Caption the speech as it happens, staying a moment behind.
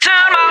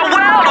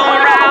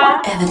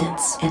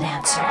Evidence and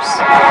Answers.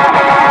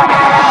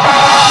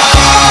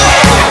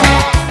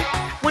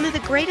 One of the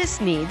greatest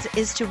needs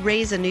is to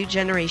raise a new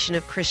generation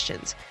of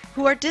Christians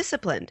who are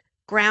disciplined,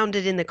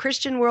 grounded in the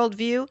Christian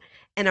worldview,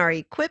 and are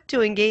equipped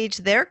to engage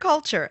their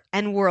culture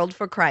and world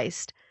for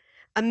Christ.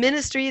 A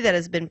ministry that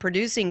has been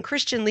producing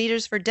Christian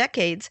leaders for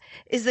decades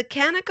is the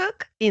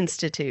Kanakuk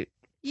Institute.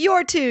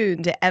 You're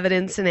tuned to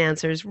Evidence and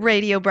Answers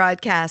radio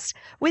broadcast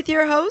with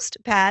your host,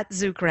 Pat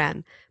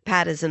Zukran.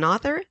 Pat is an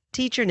author,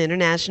 teacher, and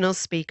international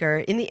speaker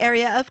in the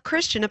area of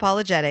Christian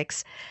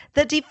apologetics,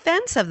 the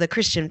defense of the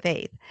Christian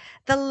faith.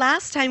 The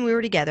last time we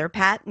were together,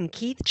 Pat and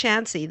Keith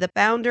Chansey, the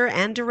founder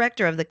and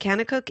director of the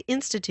Kanakuk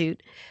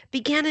Institute,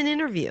 began an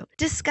interview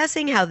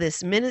discussing how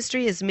this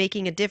ministry is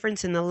making a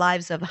difference in the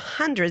lives of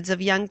hundreds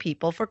of young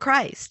people for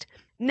Christ.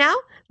 Now,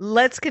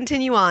 let's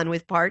continue on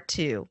with part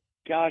 2.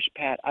 Gosh,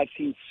 Pat, I've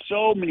seen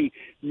so many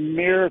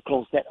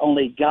miracles that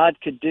only God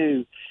could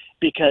do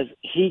because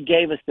he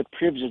gave us the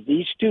privilege of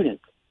these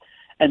students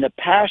and the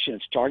passion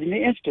of starting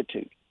the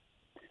Institute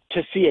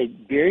to see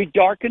a very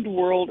darkened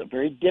world, a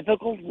very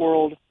difficult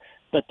world,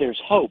 but there's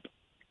hope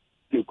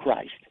through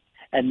Christ.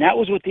 And that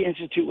was what the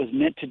Institute was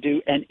meant to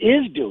do and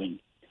is doing.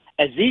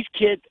 As these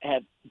kids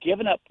have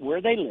given up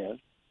where they live,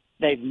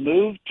 they've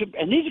moved to,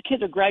 and these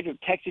kids are graduating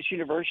of Texas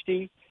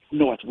University,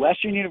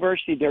 Northwestern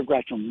University, they're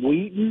graduating from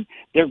Wheaton,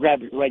 they're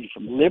graduating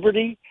from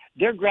Liberty,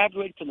 they're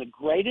graduating from the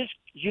greatest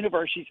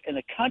universities in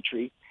the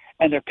country,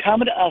 and they're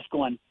coming to us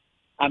going,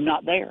 I'm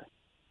not there.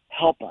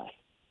 Help us.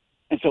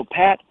 And so,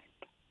 Pat,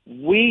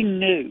 we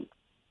knew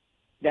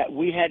that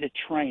we had to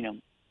train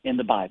them in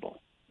the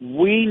Bible.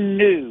 We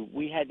knew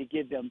we had to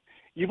give them,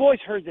 you've always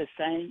heard this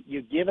saying,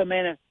 you give a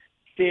man a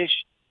fish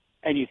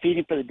and you feed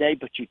him for the day,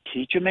 but you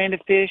teach a man to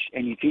fish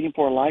and you feed him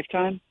for a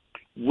lifetime.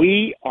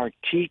 We are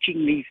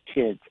teaching these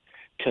kids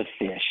to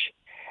fish.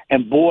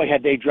 And boy,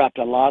 have they dropped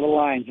a lot of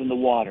lines in the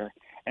water.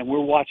 And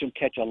we're watching them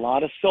catch a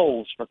lot of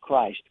souls for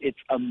Christ. It's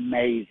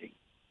amazing.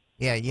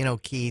 Yeah, you know,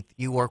 Keith,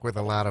 you work with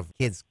a lot of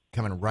kids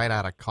coming right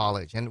out of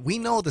college. And we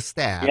know the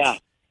stats. Yeah.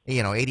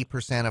 You know,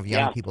 80% of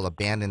young people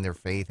abandon their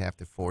faith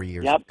after 4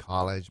 years of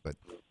college. But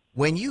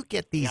when you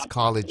get these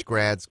college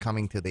grads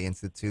coming to the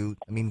Institute,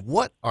 I mean,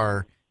 what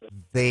are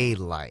they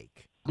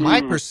like?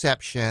 My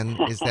perception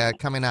is that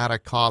coming out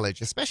of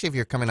college, especially if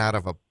you're coming out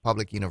of a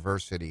public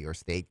university or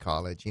state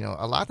college, you know,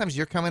 a lot of times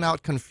you're coming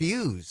out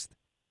confused,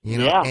 you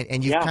know,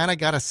 and you've kind of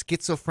got a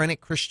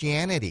schizophrenic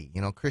Christianity.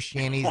 You know,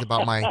 Christianity is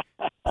about my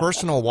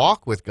personal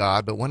walk with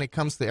God, but when it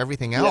comes to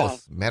everything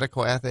else,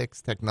 medical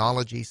ethics,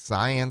 technology,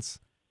 science,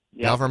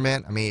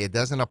 government, I mean, it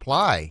doesn't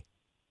apply.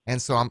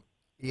 And so I'm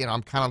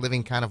kind of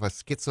living kind of a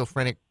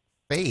schizophrenic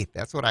faith.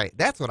 That's what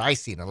I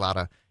see in a lot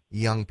of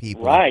young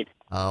people. Right.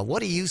 What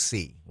do you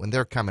see when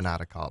they're coming out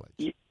of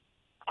college?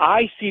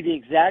 I see the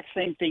exact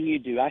same thing you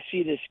do. I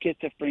see the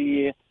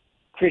schizophrenia,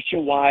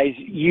 Christian-wise.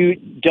 You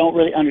don't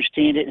really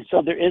understand it, and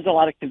so there is a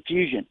lot of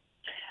confusion.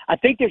 I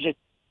think there's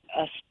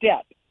a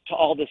step to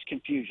all this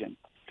confusion.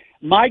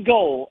 My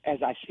goal, as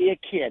I see a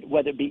kid,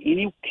 whether it be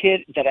any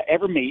kid that I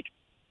ever meet,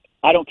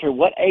 I don't care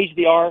what age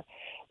they are,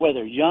 whether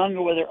they're young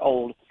or whether they're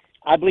old,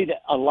 I believe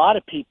that a lot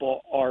of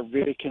people are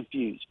very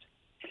confused.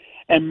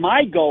 And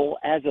my goal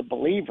as a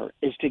believer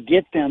is to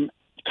get them,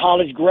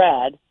 college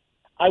grad,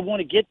 I want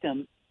to get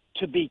them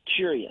to be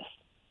curious.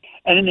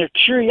 And in their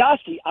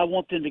curiosity, I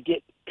want them to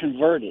get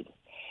converted.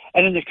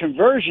 And in the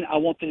conversion, I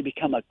want them to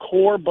become a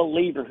core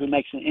believer who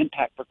makes an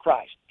impact for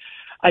Christ.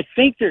 I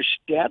think there's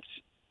steps,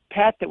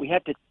 Pat, that we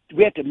have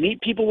to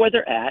meet people where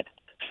they're at,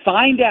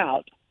 find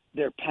out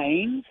their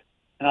pains.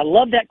 And I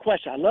love that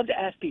question. I love to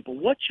ask people,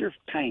 what's your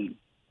pain?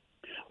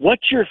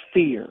 What's your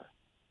fear?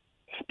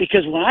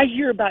 Because when I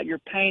hear about your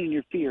pain and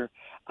your fear,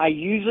 I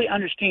usually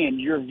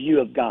understand your view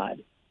of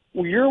God.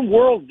 Well, your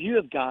world view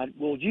of God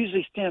will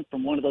usually stem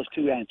from one of those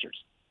two answers.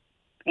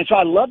 And so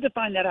I love to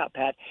find that out,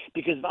 Pat,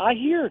 because if I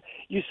hear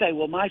you say,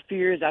 well, my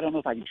fear is I don't know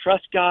if I can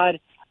trust God,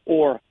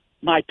 or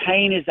my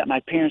pain is that my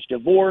parents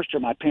divorced or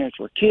my parents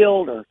were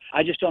killed, or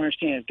I just don't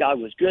understand if God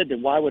was good,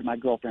 then why would my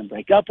girlfriend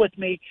break up with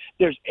me?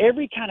 There's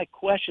every kind of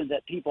question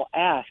that people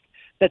ask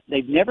that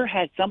they've never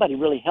had somebody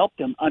really help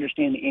them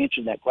understand the answer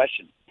to that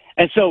question.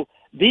 And so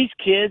these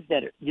kids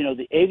that, you know,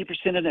 the 80%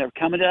 of them that are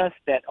coming to us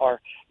that are,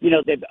 you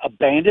know, they've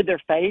abandoned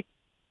their faith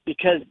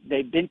because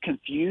they've been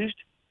confused.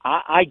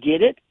 I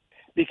get it,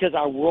 because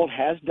our world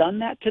has done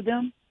that to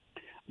them.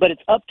 But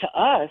it's up to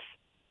us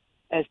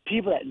as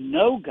people that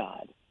know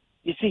God.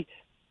 You see,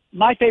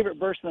 my favorite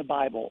verse in the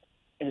Bible,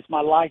 and it's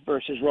my life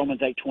verse, is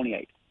Romans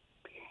 8:28.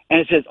 And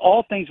it says,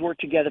 all things work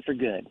together for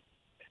good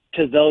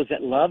to those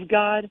that love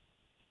God,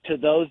 to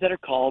those that are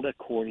called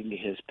according to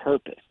his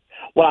purpose.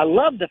 Well, I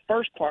love the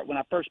first part when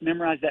I first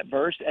memorized that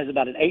verse as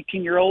about an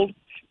 18-year-old,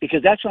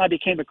 because that's when I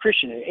became a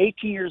Christian at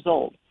 18 years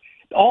old.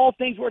 All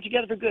things work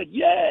together for good.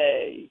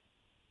 Yay!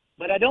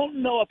 But I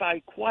don't know if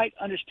I quite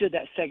understood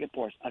that second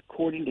part,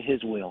 according to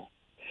his will.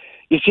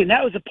 You see, and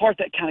that was the part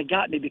that kind of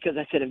got me, because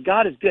I said, if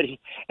God is good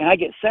and I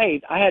get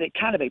saved, I had a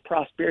kind of a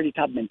prosperity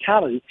type of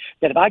mentality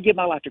that if I give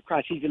my life to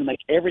Christ, he's going to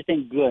make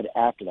everything good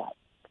after that.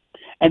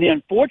 And the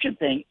unfortunate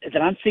thing is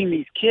that I'm seeing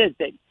these kids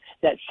that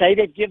that say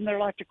they've given their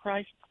life to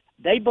Christ,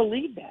 they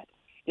believe that.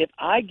 If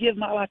I give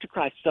my life to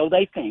Christ, so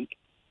they think,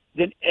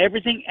 then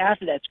everything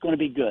after that's going to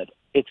be good.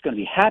 It's going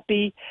to be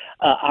happy.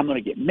 I'm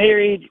going to get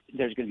married.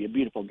 There's going to be a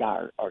beautiful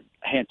guy or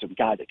handsome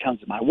guy that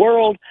comes to my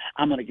world.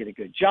 I'm going to get a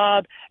good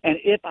job. And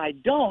if I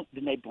don't,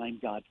 then they blame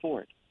God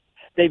for it.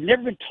 They've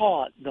never been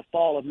taught the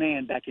fall of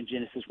man back in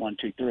Genesis 1,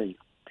 2, 3.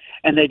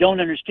 And they don't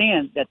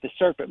understand that the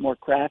serpent, more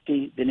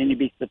crafty than any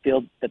beast of the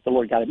field that the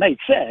Lord God had made,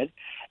 said,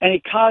 and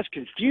it caused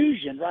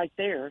confusion right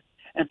there.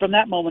 And from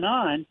that moment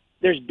on,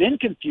 there's been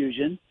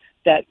confusion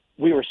that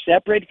we were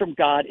separated from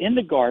God in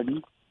the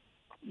garden.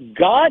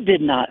 God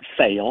did not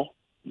fail.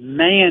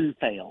 Man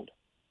failed.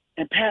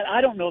 And Pat,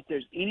 I don't know if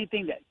there's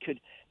anything that could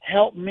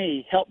help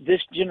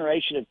this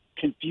generation of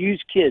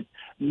confused kids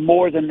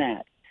more than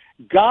that.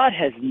 God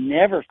has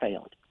never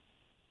failed.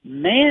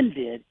 Man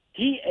did.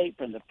 He ate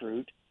from the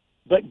fruit,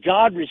 but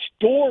God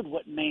restored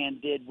what man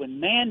did.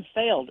 When man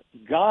failed,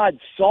 God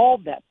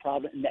solved that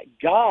problem, and that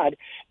God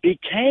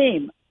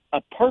became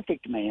a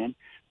perfect man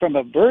from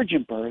a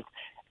virgin birth,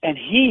 and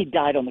he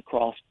died on the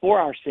cross for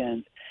our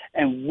sins,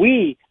 and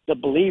we, the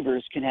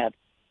believers, can have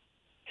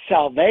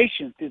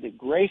salvation through the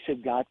grace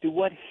of God, through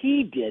what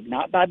he did,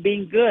 not by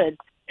being good.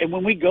 And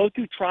when we go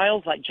through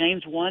trials like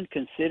James 1,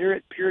 consider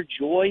it pure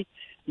joy,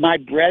 my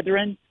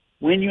brethren,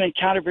 when you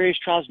encounter various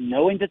trials,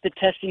 knowing that the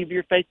testing of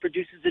your faith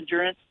produces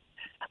endurance.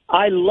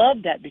 I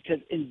love that, because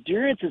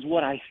endurance is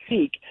what I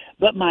seek,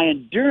 but my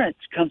endurance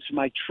comes from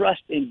my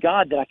trust in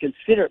God, that I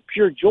consider it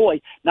pure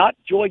joy, not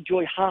joy,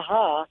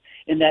 ha-ha,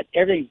 in that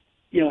everything,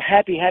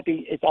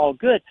 happy, it's all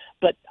good,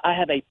 but I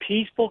have a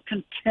peaceful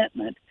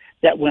contentment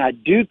that when I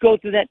do go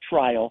through that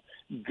trial,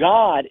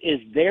 God is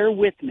there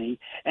with me,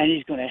 and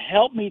he's going to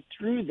help me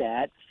through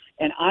that,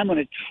 and I'm going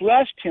to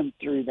trust him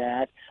through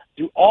that,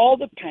 through all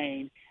the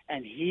pain,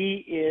 and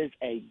he is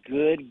a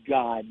good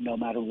God no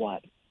matter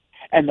what.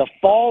 And the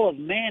fall of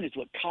man is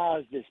what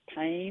caused this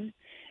pain.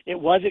 It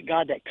wasn't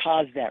God that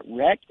caused that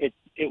wreck. It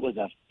was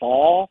a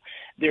fall.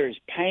 There is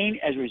pain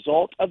as a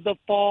result of the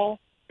fall,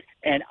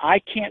 and I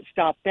can't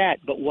stop that.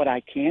 But what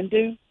I can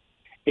do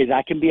is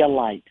I can be a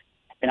light,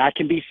 and I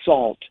can be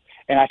salt,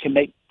 and I can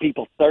make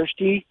people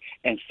thirsty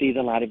and see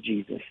the light of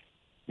Jesus.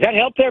 Does that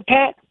help there,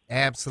 Pat?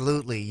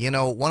 Absolutely.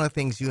 One of the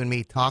things you and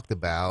me talked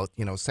about,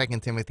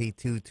 2 Timothy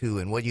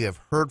 2:2, and what you have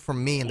heard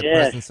from me in the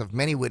presence of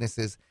many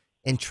witnesses,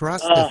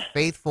 entrust the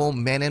faithful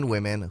men and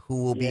women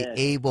who will be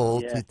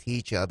able to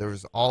teach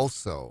others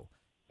also.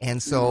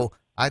 And so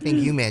I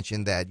think you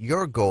mentioned that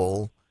your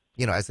goal,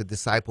 as a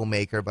disciple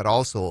maker, but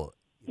also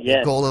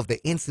the goal of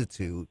the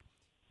Institute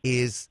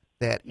is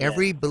that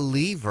every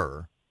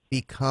believer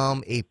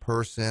become a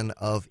person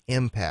of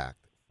impact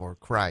for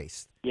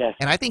Christ. Yes.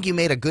 And I think you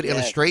made a good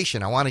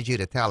illustration. I wanted you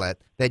to tell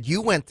it, that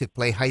you went to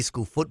play high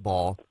school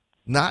football,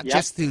 not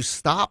just to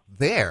stop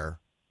there.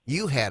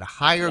 You had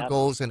higher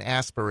goals and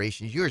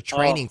aspirations. You were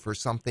training for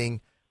something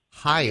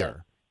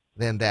higher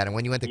than that. And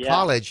when you went to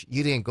college,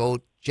 you didn't go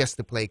just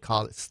to play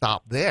college,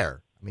 stop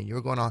there. I mean, you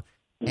were going on.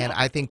 And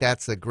I think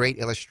that's a great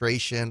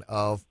illustration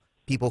of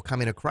people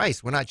coming to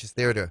Christ. We're not just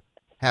there to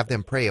have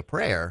them pray a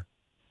prayer.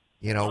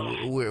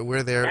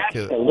 We're there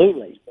to.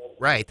 Absolutely.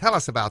 Right. Tell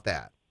us about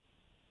that.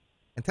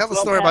 And tell the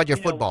story about your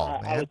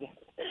football, man.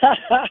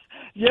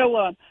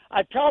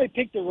 I probably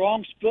picked the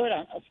wrong sport.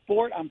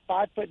 I'm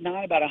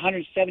 5'9", about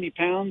 170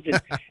 pounds,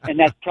 and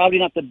that's probably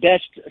not the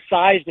best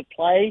size to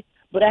play.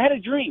 But I had a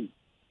dream,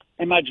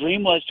 and my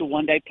dream was to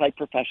one day play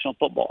professional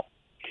football.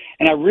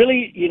 And I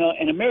really,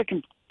 in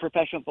American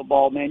professional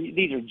football, man,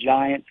 these are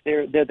giants.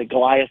 They're the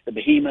Goliaths, the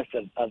behemoths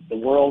of the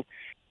world.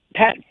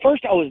 Pat,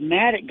 first I was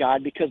mad at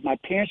God because my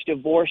parents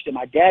divorced, and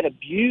my dad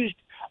abused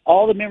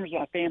all the members of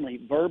my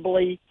family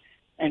verbally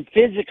and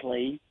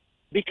physically,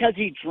 because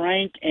he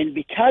drank, and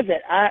because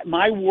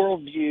my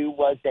worldview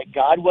was that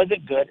God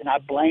wasn't good, and I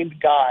blamed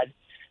God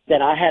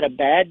that I had a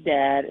bad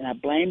dad, and I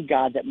blamed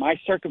God that my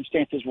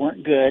circumstances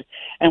weren't good.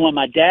 And when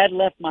my dad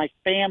left my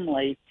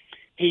family,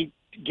 he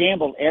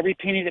gambled every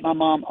penny that my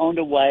mom owned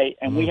away,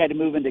 and we had to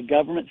move into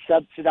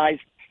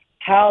government-subsidized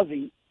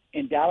housing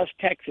in Dallas,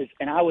 Texas,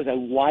 and I was a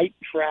white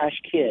trash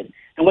kid.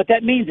 And what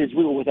that means is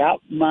we were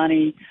without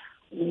money.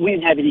 We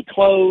didn't have any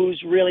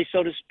clothes, really,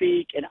 so to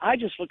speak, and I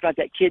just looked like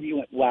that kid. You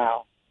went,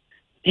 wow.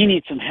 He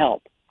needs some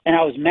help. And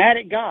I was mad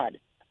at God.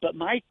 But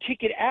my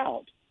ticket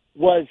out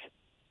was,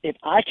 if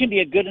I can be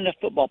a good enough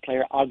football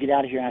player, I'll get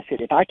out of here. And I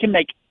said, if I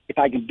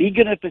can be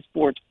good enough at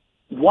sports,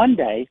 one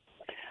day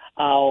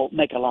I'll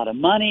make a lot of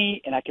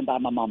money, and I can buy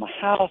my mom a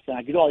house, and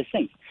I can do all these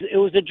things. It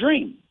was a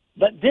dream.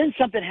 But then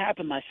something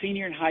happened my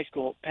senior in high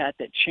school, Pat,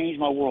 that changed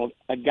my world.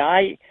 A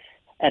guy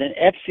at an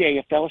FCA,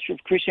 a Fellowship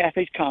of Christian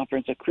Athletes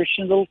Conference, a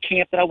Christian little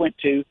camp that I went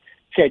to,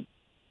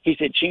 he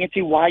said,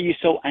 Chancey, why are you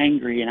so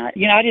angry? And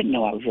I didn't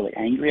know I was really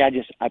angry.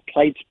 I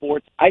played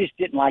sports. I just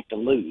didn't like to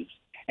lose.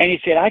 And he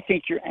said, I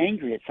think you're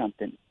angry at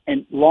something.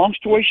 And long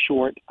story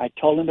short, I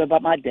told him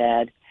about my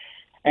dad,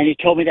 and he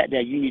told me that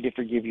day, you need to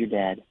forgive your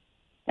dad.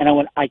 And I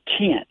went, I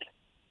can't,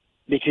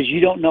 because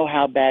you don't know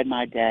how bad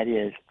my dad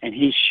is. And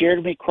he shared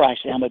with me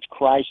Christ and how much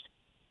Christ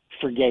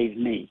forgave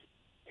me.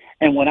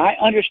 And when I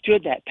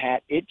understood that,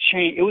 Pat, it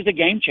changed. It was a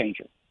game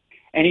changer.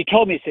 And he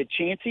told me, he said,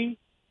 Chancey,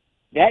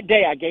 that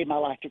day I gave my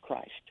life to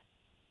Christ.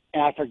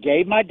 And I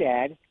forgave my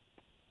dad,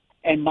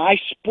 and my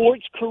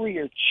sports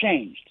career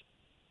changed.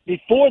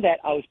 Before that,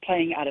 I was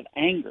playing out of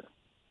anger.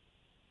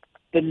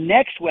 The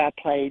next way I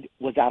played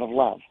was out of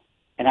love.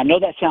 And I know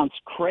that sounds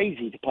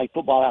crazy to play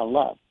football out of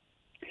love,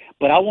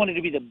 but I wanted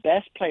to be the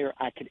best player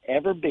I could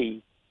ever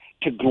be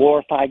to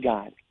glorify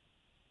God.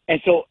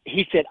 And so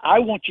he said, I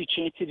want you,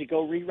 Chancey, to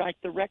go rewrite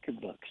the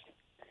record books.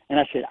 And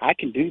I said, I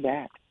can do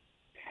that.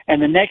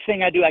 And the next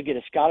thing I do, I get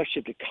a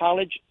scholarship to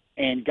college,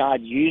 and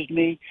God used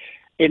me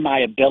in my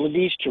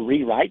abilities to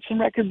rewrite some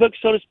record books,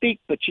 so to speak.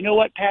 But you know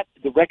what, Pat?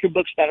 The record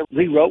books that I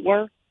rewrote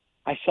were,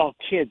 I saw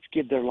kids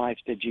give their lives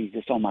to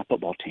Jesus on my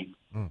football team.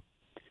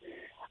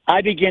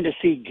 I began to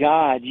see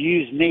God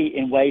use me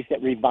in ways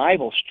that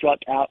revival struck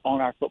out on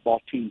our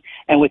football team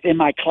and within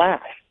my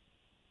class.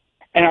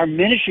 And our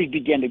ministry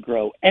began to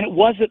grow. And it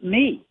wasn't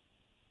me.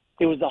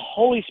 It was the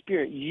Holy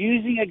Spirit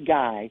using a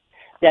guy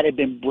that had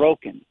been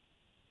broken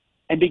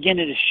and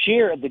beginning to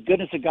share the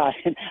goodness of God.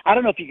 And I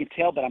don't know if you can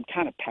tell, but I'm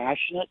kind of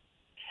passionate,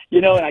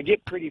 and I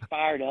get pretty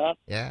fired up.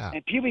 Yeah.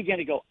 And people begin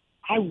to go,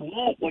 I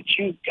want what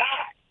you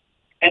got.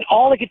 And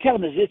all I could tell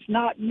them is, it's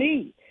not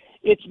me.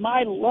 It's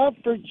my love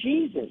for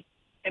Jesus.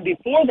 And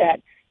before that,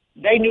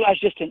 they knew I was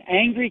just an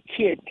angry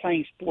kid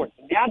playing sports.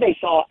 Now they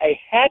saw a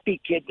happy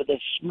kid with a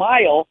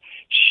smile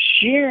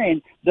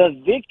sharing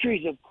the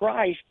victories of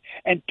Christ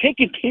and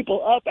picking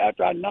people up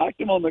after I knocked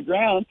them on the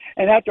ground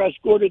and after I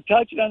scored a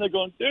touchdown. They're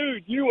going,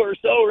 dude, you are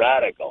so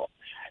radical.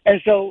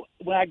 And so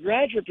when I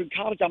graduated from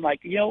college, I'm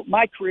like,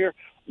 my career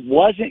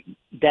wasn't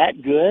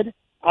that good.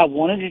 I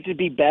wanted it to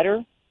be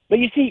better. But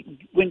you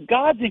see, when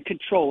God's in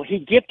control, he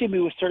gifted me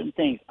with certain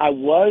things. I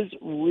was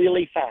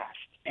really fast.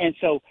 And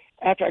so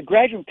after I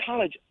graduated from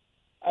college,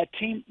 a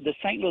team, the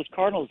St. Louis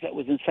Cardinals that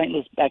was in St.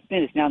 Louis back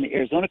then, is now in the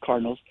Arizona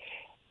Cardinals.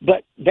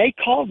 But they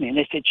called me and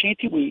they said,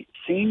 Chancey, we've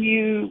seen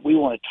you. We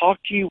want to talk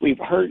to you. We've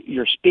heard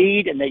your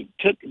speed. And they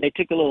took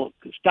a little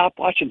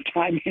stopwatch and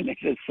time and they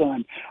said,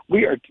 son,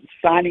 we are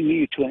signing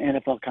you to an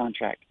NFL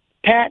contract.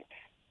 Pat,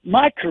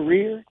 my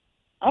career,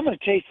 I'm going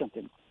to tell you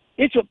something.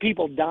 It's what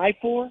people die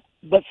for,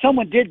 but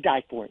someone did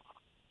die for it.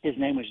 His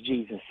name was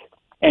Jesus.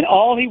 And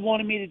all he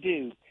wanted me to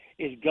do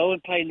is go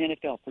and play in the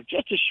NFL for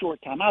just a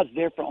short time. I was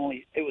there for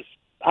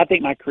I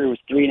think my career was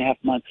 3.5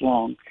 months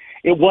long.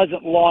 It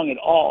wasn't long at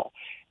all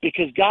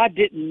because God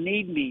didn't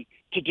need me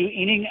to do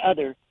anything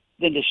other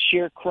than to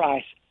share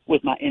Christ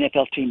with my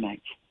NFL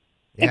teammates.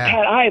 Yeah. And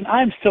Pat,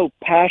 I'm so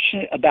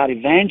passionate about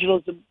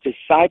evangelism,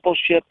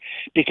 discipleship,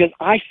 because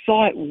I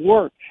saw it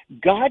work.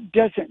 God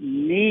doesn't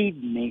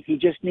need me. He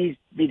just needs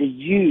me to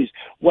use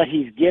what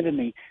he's given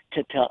me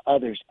to tell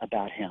others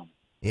about him.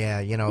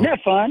 Yeah, Isn't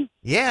that fun?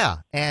 Yeah,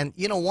 and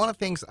one of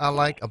the things I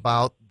like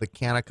about the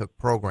Kanakuk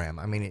program,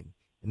 I mean,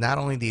 not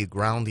only do you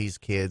ground these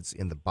kids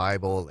in the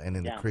Bible and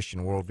in the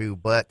Christian worldview,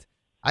 but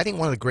I think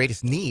one of the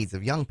greatest needs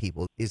of young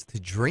people is to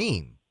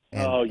dream.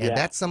 And, and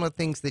that's some of the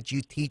things that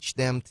you teach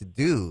them to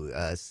do,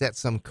 set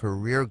some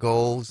career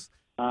goals,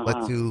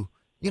 but to,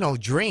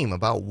 dream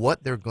about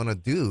what they're going to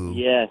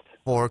do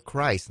for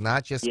Christ,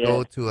 not just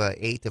go to a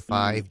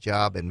 8-to-5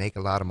 job and make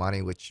a lot of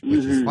money, which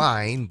is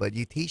fine, but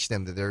you teach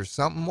them that there's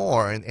something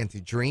more and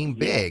to dream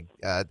big.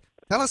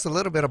 Tell us a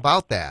little bit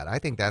about that. I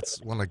think that's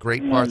one of the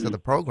great parts of the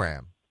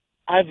program.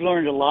 I've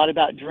learned a lot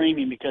about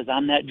dreaming because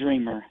I'm that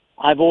dreamer.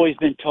 I've always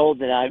been told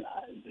that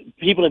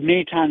people have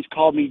many times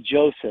called me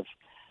Joseph,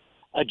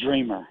 a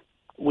dreamer.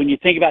 When you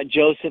think about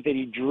Joseph and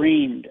he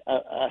dreamed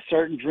a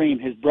certain dream,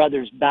 his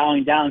brothers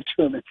bowing down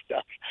to him and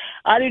stuff.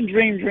 I didn't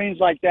dream dreams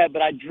like that,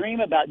 but I dream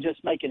about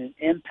just making an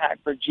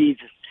impact for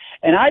Jesus.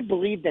 And I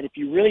believe that if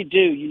you really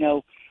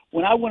do,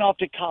 when I went off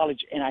to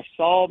college and I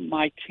saw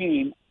my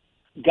team,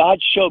 God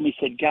showed me,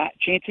 said,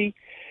 Chancey,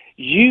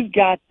 you've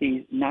got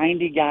these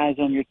 90 guys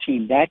on your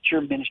team. That's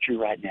your ministry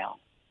right now.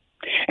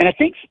 And I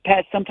think,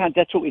 Pat, sometimes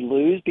that's what we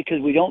lose because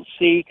we don't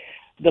see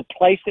the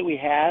place that we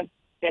have,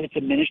 that it's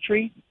a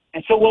ministry.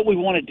 And so what we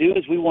want to do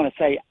is we want to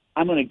say,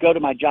 I'm going to go to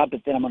my job,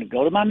 but then I'm going to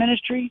go to my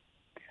ministry.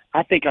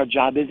 I think our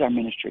job is our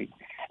ministry.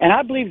 And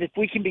I believe that if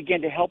we can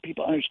begin to help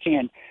people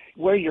understand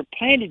where you're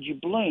planted, you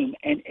bloom.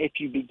 And if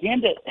you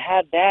begin to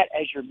have that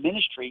as your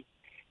ministry,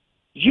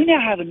 you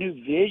now have a new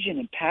vision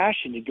and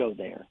passion to go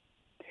there.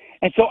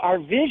 And so our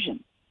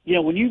vision,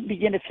 when you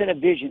begin to set a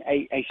vision,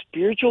 a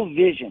spiritual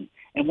vision,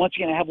 and once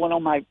again, I have one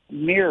on my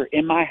mirror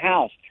in my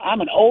house.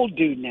 I'm an old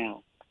dude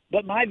now,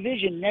 but my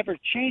vision never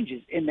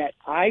changes in that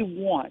I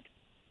want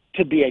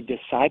to be a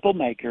disciple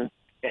maker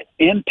that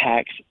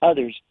impacts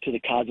others to the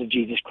cause of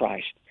Jesus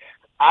Christ.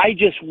 I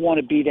just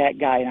want to be that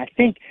guy. And I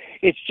think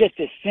it's just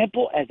as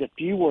simple as a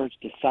few words: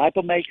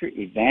 disciple maker,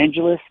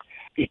 evangelist,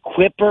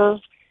 equipper.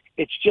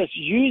 It's just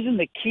using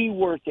the key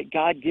words that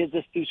God gives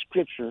us through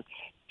Scripture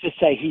to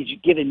say he's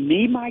given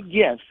me my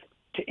gifts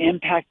to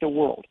impact the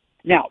world.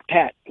 Now,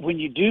 Pat, when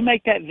you do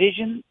make that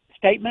vision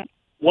statement,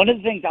 one of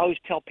the things I always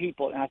tell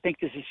people, and I think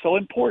this is so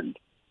important,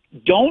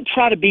 don't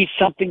try to be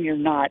something you're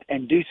not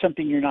and do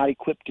something you're not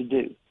equipped to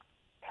do.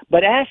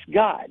 But ask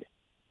God,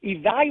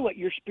 evaluate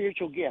your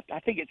spiritual gift. I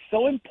think it's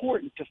so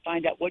important to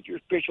find out what your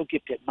spiritual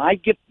gift is. My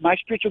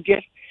spiritual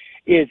gift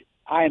is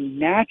I am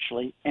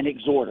naturally an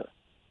exhorter.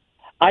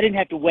 I didn't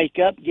have to wake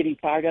up getting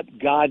fired up.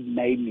 God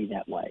made me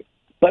that way.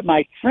 But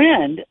my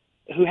friend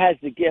who has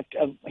the gift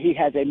of, he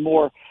has a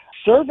more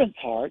servant's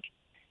heart.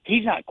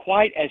 He's not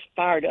quite as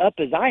fired up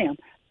as I am,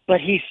 but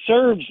he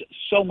serves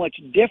so much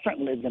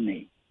differently than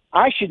me.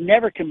 I should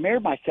never compare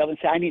myself and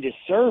say I need to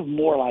serve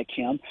more like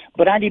him,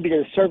 but I need to be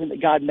the servant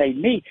that God made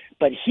me.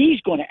 But he's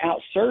going to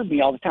outserve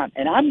me all the time,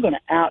 and I'm going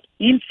to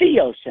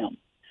out-entheos him.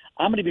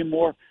 I'm going to be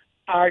more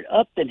fired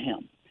up than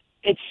him.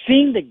 It's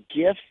seeing the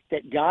gifts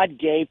that God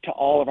gave to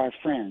all of our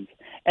friends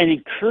and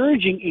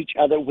encouraging each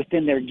other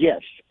within their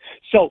gifts.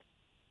 So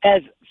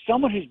as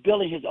someone who's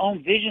building his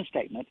own vision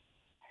statement,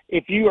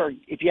 if you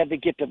have the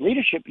gift of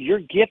leadership, your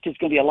gift is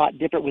going to be a lot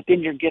different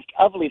within your gift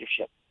of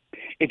leadership.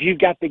 If you've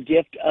got the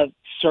gift of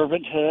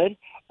servanthood,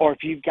 or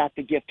if you've got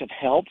the gift of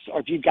helps, or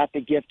if you've got the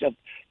gift of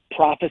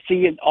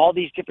prophecy and all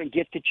these different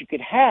gifts that you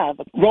could have,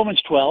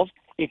 Romans 12,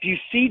 if you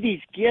see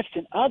these gifts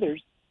in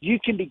others, you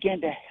can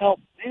begin to help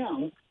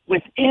them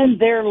within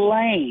their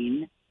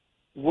lane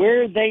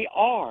where they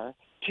are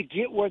to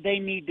get where they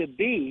need to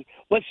be.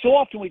 What so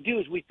often we do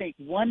is we think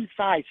one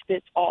size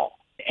fits all.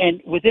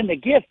 And within the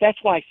gift, that's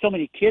why so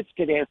many kids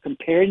today are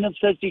comparing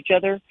themselves to each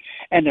other,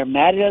 and they're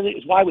mad at others.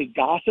 It's why we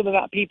gossip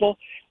about people.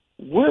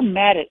 We're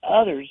mad at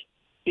others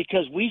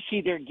because we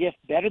see their gift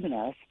better than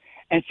us,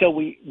 and so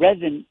we, rather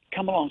than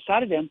come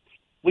alongside of them,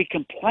 we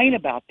complain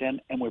about them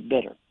and we're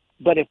bitter.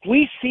 But if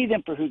we see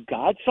them for who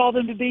God saw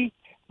them to be,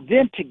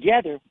 then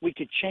together we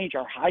could change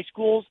our high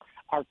schools,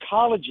 our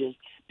colleges,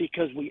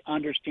 because we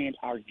understand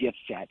our gift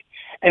set.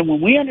 And when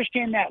we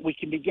understand that, we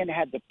can begin to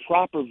have the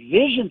proper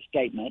vision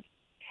statement,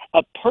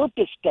 a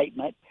purpose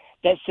statement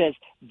that says,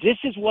 this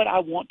is what I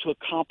want to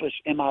accomplish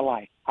in my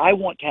life. I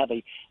want to have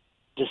a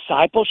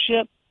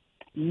discipleship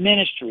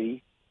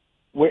ministry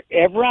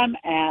wherever I'm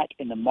at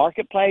in the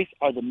marketplace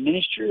or the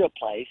ministerial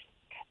place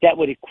that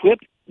would equip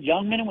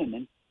young men and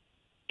women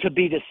to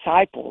be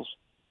disciples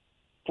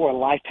for a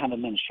lifetime of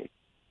ministry.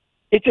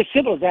 It's as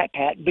simple as that,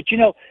 Pat. But,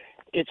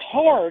 it's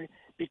hard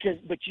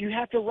but you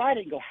have to write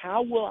it and go,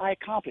 how will I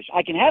accomplish?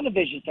 I can have a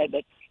vision statement,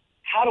 but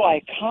how do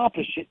I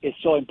accomplish it is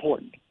so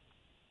important.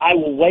 I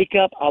will wake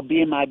up, I'll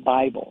be in my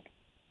Bible.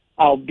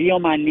 I'll be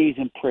on my knees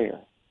in prayer.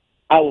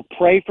 I will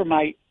pray for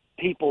my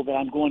people that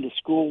I'm going to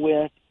school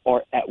with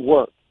or at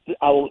work.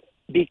 I will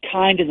be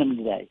kind to them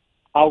today.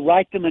 I'll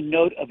write them a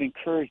note of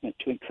encouragement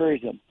to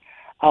encourage them.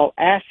 I'll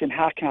ask them,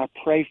 how can I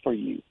pray for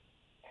you?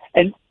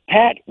 And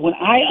Pat, when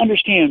I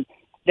understand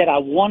that I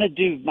want to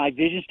do my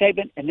vision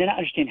statement and then I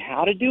understand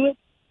how to do it,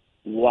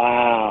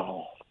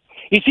 wow.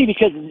 You see,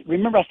 because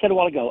remember I said a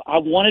while ago, I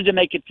wanted to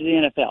make it to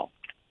the NFL.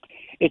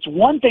 It's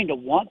one thing to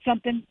want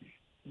something,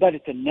 but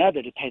it's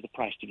another to pay the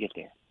price to get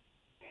there.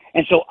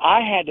 And so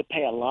I had to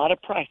pay a lot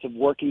of price of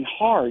working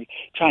hard,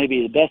 trying to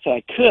be the best that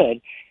I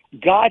could.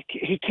 God,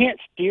 he can't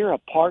steer a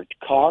parked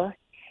car.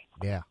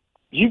 Yeah.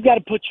 You've got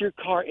to put your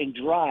car in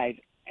drive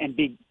and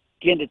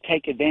begin to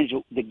take advantage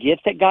of the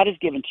gifts that God has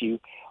given to you.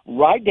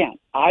 Write down,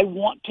 I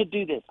want to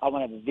do this. I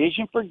want to have a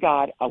vision for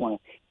God. I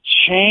want to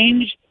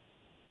change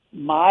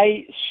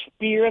my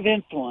sphere of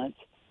influence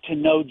to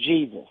know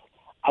Jesus.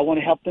 I want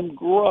to help them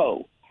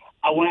grow.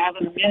 I want to have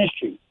a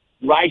ministry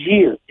right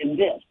here in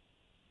this.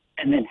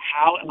 And then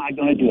how am I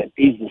going to do it?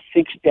 These are the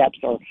 6 steps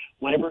or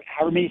whatever,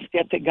 however many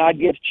steps that God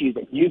gives to you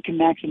that you can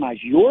maximize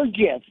your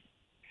gifts,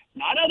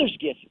 not others'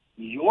 gifts,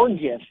 your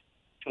gifts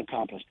to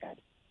accomplish that.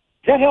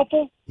 Is that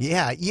helpful?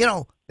 Yeah,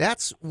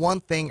 that's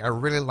one thing I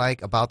really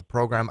like about the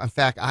program. In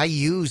fact, I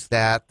use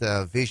that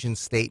vision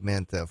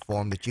statement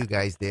form that you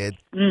guys did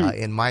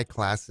in my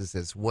classes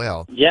as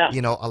well. Yeah.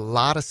 A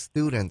lot of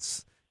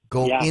students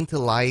go into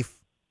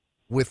life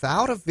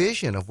without a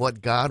vision of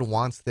what God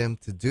wants them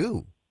to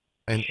do.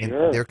 And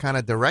they're kind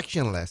of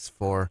directionless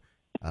for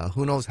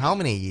who knows how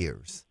many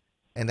years.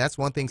 And that's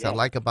one thing I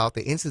like about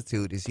the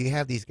Institute is you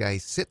have these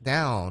guys sit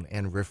down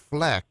and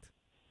reflect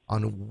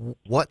on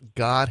what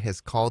God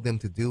has called them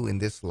to do in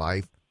this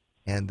life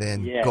and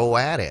then go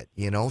at it,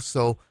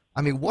 So,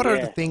 what are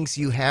the things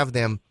you have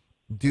them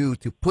do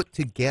to put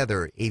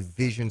together a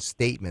vision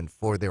statement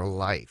for their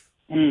life?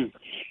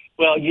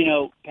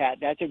 Well, Pat,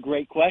 that's a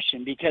great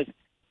question because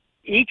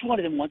each one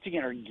of them, once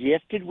again, are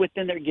gifted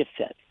within their gift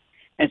set.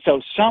 And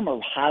so some are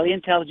highly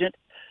intelligent,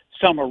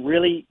 some are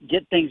really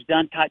get things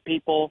done type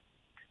people,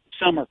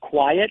 some are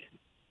quiet,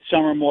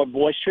 some are more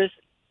boisterous,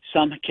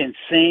 some can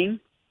sing.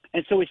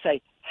 And so we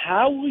say,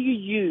 how will you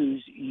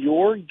use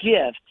your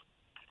gift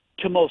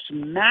to most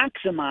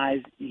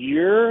maximize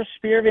your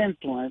sphere of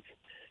influence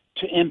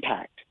to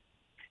impact?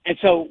 And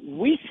so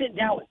we sit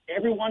down with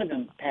every one of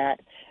them, Pat,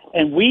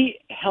 and we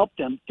help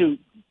them through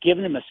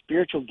giving them a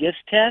spiritual gifts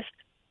test,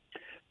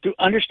 through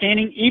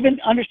even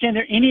understand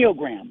their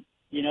Enneagram.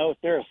 If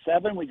they're a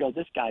 7, we go,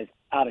 this guy's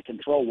out of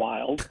control,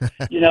 wild,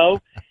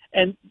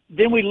 And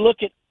then we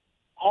look at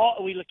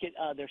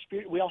their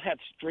spirit. We all have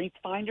strength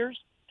finders.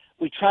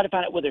 We try to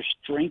find out what their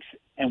strengths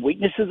and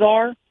weaknesses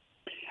are.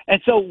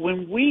 And so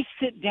when we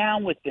sit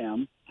down with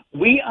them,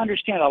 we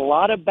understand a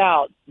lot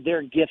about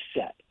their gift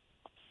set.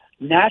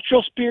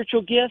 Natural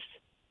spiritual gifts,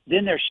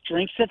 then their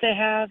strengths that they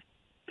have,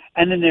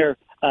 and then their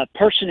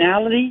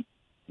personality.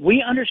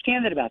 We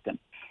understand that about them.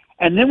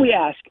 And then we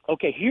ask,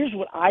 okay, here's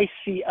what I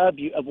see of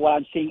you, of what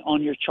I'm seeing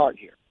on your chart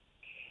here.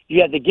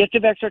 You have the gift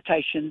of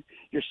exhortation.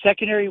 Your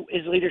secondary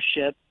is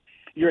leadership.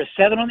 You're a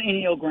 7 on the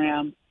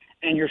Enneagram.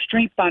 And your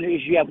strength finder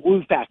is you have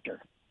woo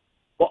factor.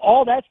 Well,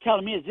 all that's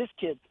telling me is this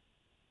kid,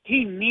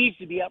 he needs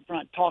to be up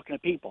front talking to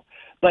people.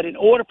 But in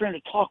order for him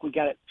to talk, we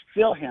got to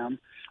fill him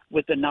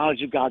with the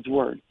knowledge of God's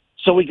word.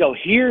 So we go,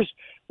 here's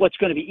what's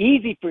going to be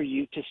easy for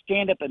you to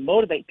stand up and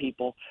motivate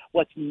people.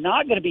 What's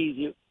not going to be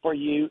easy for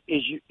you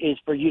is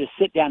for you to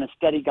sit down and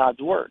study God's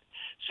word.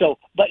 So,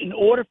 but in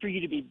order for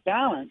you to be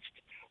balanced,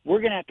 we're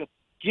going to have to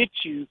get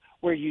you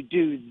where you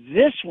do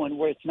this one,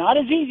 where it's not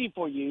as easy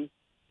for you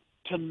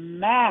to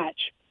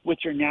match with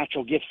your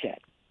natural gift set.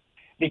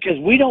 Because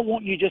we don't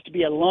want you just to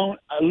be a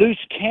loose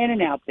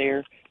cannon out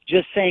there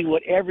just saying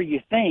whatever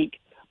you think.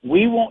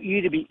 We want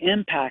you to be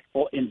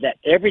impactful in that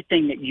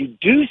everything that you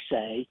do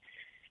say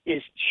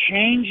is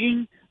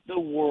changing the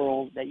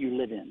world that you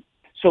live in.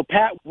 So,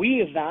 Pat,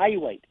 we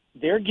evaluate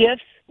their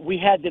gifts. We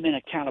had them in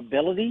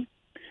accountability.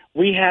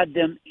 We had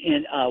them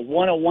in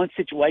one-on-one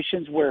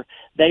situations where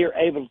they are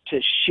able to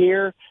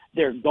share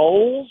their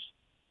goals.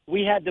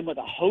 We had them with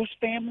a host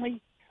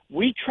family.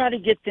 We try to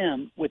get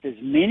them with as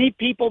many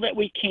people that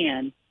we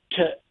can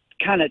to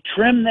kind of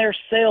trim their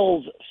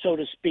sails, so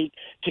to speak,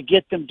 to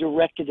get them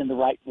directed in the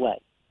right way.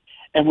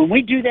 And when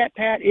we do that,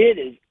 Pat, it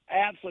is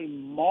absolutely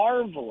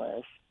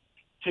marvelous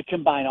to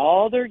combine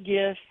all their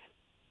gifts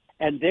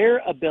and their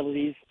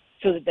abilities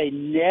so that they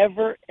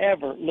never,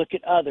 ever look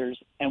at others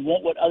and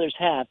want what others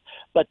have,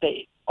 but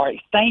they are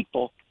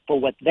thankful for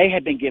what they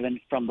have been given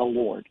from the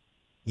Lord.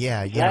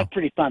 Yeah, so that's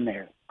pretty fun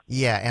there.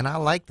 Yeah, and I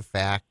like the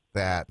fact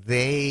that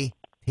they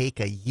take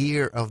a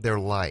year of their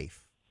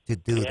life to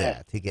do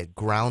that, to get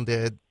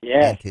grounded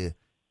and to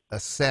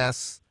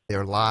assess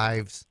their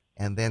lives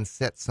and then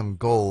set some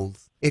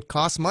goals. It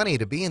costs money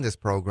to be in this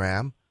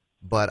program,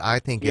 but I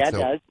think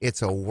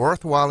it's a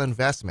worthwhile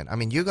investment. I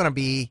mean, you're going to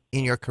be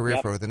in your career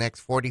for the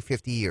next 40,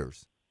 50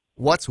 years.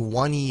 What's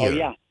 1 year? Oh,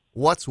 yeah.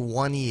 What's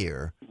 1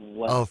 year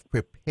of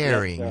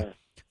preparing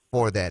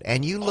for that?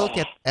 And you look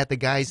at the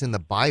guys in the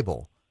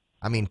Bible.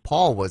 I mean,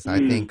 Paul was, I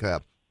think,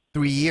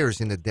 3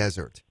 years in the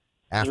desert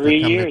after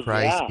coming to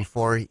Christ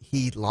before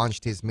he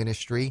launched his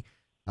ministry.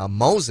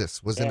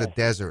 Moses was in the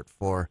desert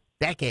for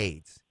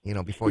decades,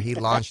 before he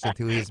launched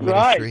into his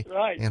ministry.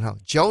 Right.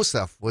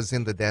 Joseph was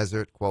in the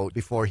desert, quote,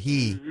 before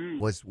he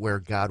was where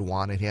God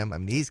wanted him. I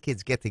mean, these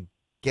kids get to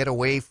get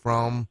away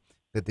from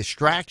the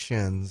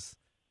distractions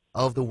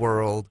of the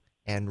world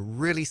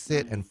and really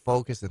sit and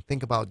focus and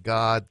think about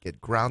God, get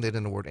grounded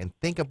in the Word, and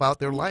think about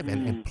their life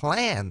and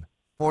plan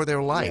for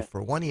their life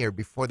for 1 year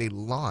before they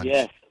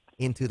launch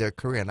into their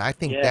career. And I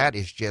think that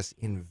is just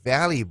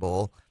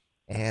invaluable.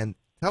 And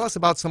tell us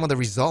about some of the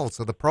results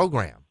of the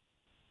program.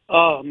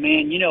 Oh,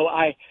 man,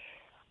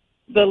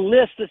 the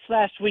list this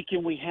last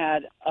weekend, we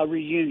had a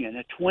reunion,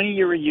 a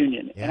 20-year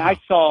reunion. And I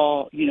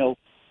saw,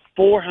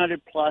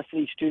 400 plus of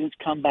these students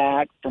come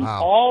back from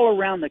all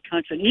around the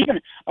country and even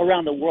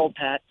around the world,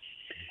 Pat.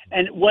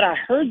 And what I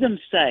heard them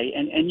say,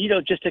 and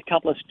just a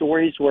couple of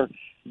stories where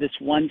this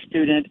one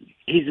student,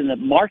 he's in the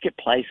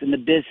marketplace, in the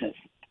business,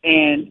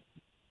 and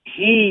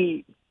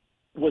he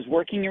was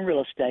working in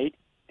real estate,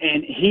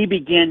 and he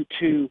began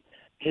to,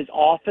 his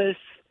office,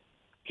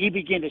 he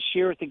began to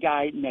share with the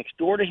guy next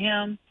door to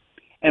him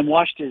and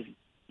watched his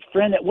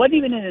friend that wasn't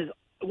even in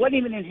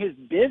his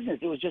business.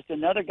 It was just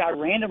another guy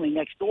randomly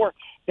next door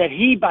that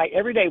he, by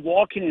every day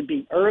walking and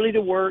being early to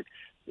work,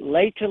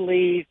 late to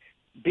leave,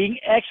 being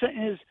excellent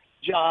in his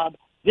job,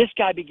 this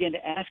guy began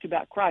to ask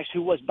about Christ,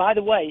 who was, by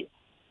the way,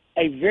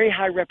 a very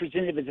high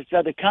representative of this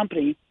other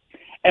company.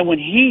 And when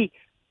he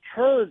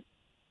heard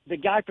the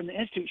guy from the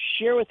Institute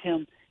share with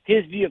him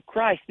his view of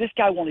Christ, this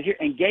guy wanted to hear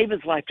and gave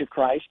his life to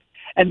Christ,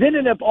 and then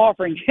ended up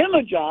offering him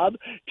a job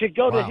to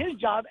go to his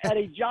job at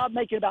a job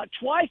making about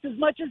twice as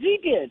much as he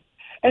did.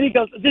 And he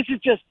goes,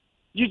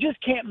 you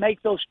just can't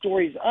make those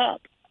stories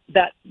up,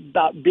 that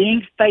about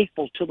being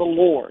faithful to the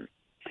Lord.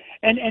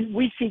 And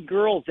we see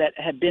girls that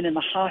have been in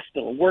the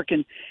hospital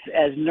working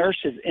as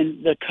nurses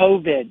in the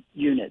COVID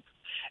units,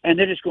 and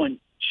they're just going,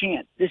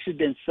 Chant, this has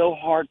been so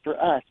hard for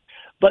us.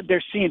 But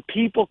they're seeing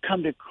people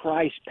come to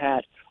Christ,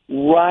 Pat,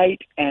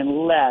 right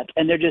and left,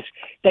 and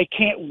they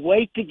can't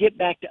wait to get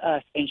back to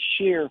us and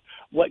share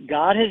what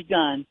God has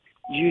done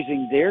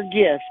using their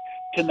gifts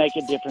to make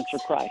a difference for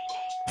Christ.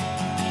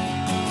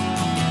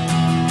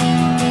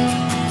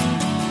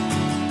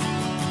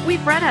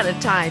 We've run out of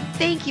time.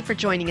 Thank you for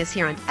joining us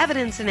here on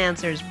Evidence and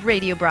Answers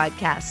radio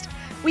broadcast.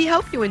 We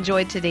hope you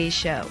enjoyed today's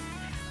show.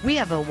 We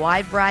have a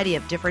wide variety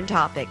of different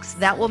topics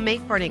that will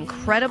make for an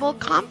incredible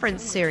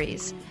conference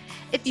series.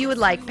 If you would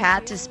like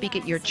Pat to speak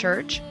at your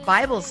church,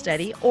 Bible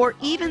study, or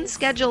even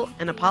schedule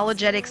an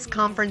apologetics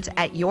conference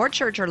at your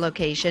church or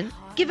location,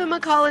 give him a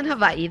call in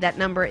Hawaii. That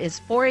number is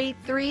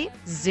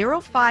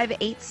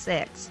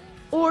 483-0586.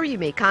 or you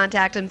may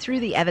contact them through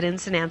the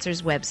Evidence and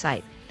Answers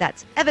website.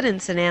 That's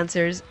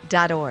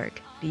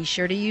evidenceandanswers.org. Be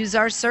sure to use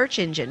our search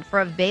engine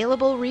for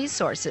available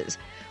resources.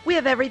 We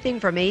have everything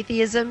from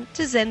atheism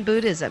to Zen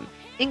Buddhism,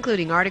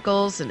 including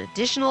articles and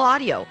additional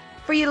audio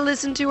for you to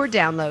listen to or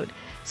download.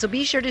 So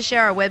be sure to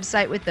share our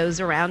website with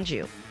those around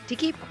you. To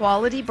keep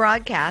quality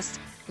broadcasts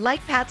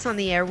like Pat's on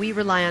the Air, we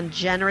rely on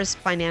generous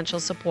financial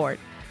support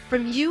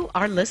from you,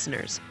 our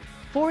listeners.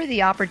 For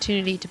the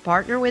opportunity to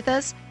partner with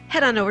us,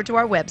 head on over to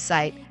our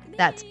website.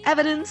 That's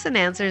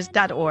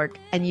evidenceandanswers.org,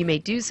 and you may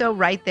do so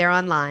right there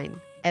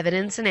online.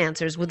 Evidence and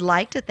Answers would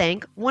like to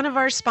thank one of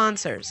our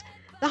sponsors,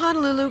 the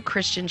Honolulu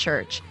Christian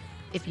Church.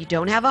 If you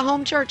don't have a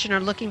home church and are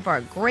looking for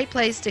a great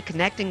place to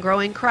connect and grow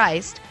in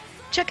Christ,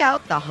 check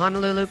out the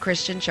Honolulu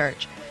Christian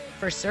Church.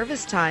 For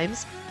service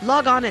times,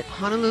 log on at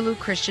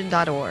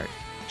honoluluchristian.org.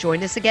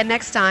 Join us again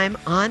next time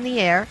on the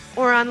air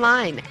or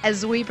online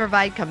as we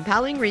provide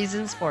compelling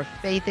reasons for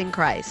faith in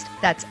Christ.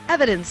 That's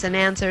Evidence and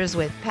Answers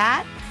with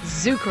Pat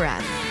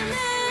Zukeran.